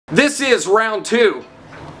This is round 2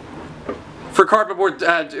 for Carpetboard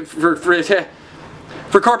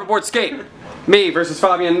for Carpetboard Skate. Me versus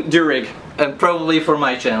Fabian Doerig. And probably for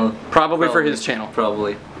my channel. Probably for his channel.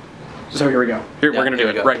 Probably. So here we go. Here, we're gonna do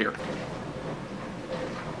it right here.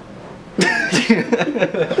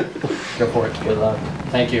 Go for it. Good luck.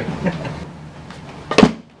 Thank you.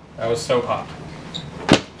 That was so popped.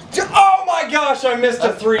 Oh my gosh, I missed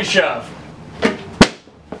a 3 shove.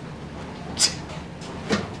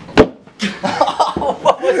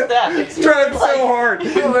 What was that? It's trying so hard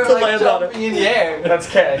You were to like land on it. jumping in the air. That's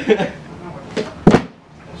K.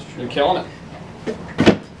 You're killing it.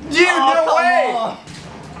 Dude, no way!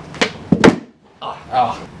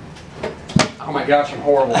 Oh. Oh my gosh, I'm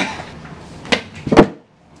horrible.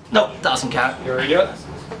 Nope, doesn't count. You ready to do it?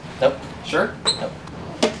 Nope. Sure? Nope.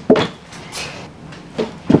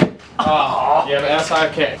 Oh, you have an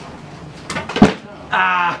S.k.a.t.e.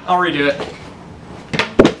 Ah, I'll redo it.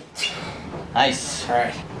 Nice.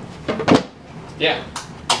 Alright. Yeah,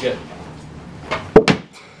 good.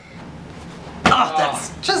 Oh,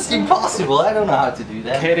 that's just impossible. I don't know how to do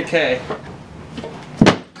that. K to K.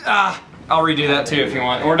 Ah, I'll redo that too if you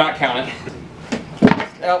want, or not count it.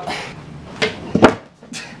 Nope.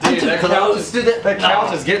 Dude, that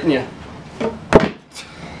count is getting you.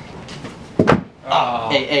 Oh,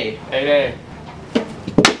 A. 8A.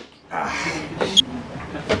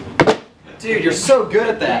 Dude, you're so good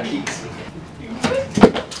at that.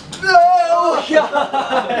 Oh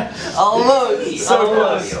god! Almost. So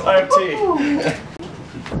close. I have T.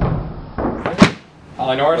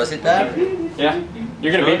 Ollie North. Was it that? Yeah.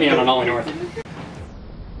 You're gonna beat me on an Ollie North.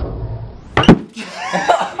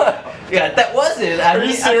 Yeah, that was it. Are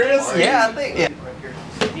you serious? Yeah, I think. Yeah.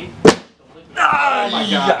 Oh my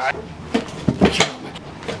god.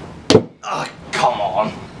 Oh, come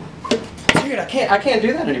on. Dude, I can't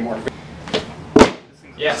do that anymore.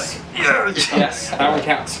 Yes. Yes, that one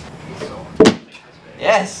counts.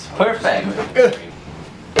 Yes, perfect.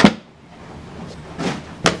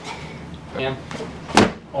 Yeah.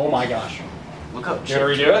 Oh my gosh. Look up. You wanna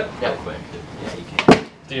redo it? Yeah, quick. Yeah, you can.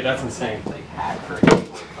 Dude, that's insane.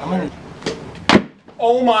 I'm gonna.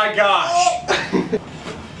 Oh my gosh.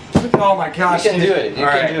 Oh my gosh. You can do it. You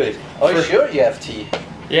All can right. do it. Oh, you sure you have T?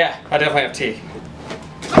 Yeah, I definitely have T.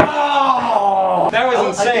 Oh! That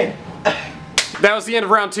was insane. That was the end of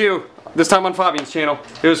round 2. This time on Fabian's channel.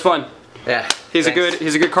 It was fun. Yeah. He's a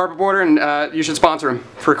good carpet boarder, and you should sponsor him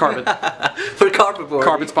for carpet. For Carpetboard.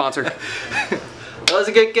 Carpet sponsor. That was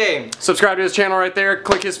a good game. Subscribe to his channel right there.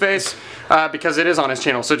 Click his face because it is on his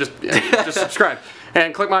channel. So just subscribe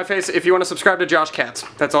and click my face if you want to subscribe to Josh Katz.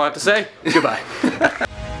 That's all I have to say. Goodbye.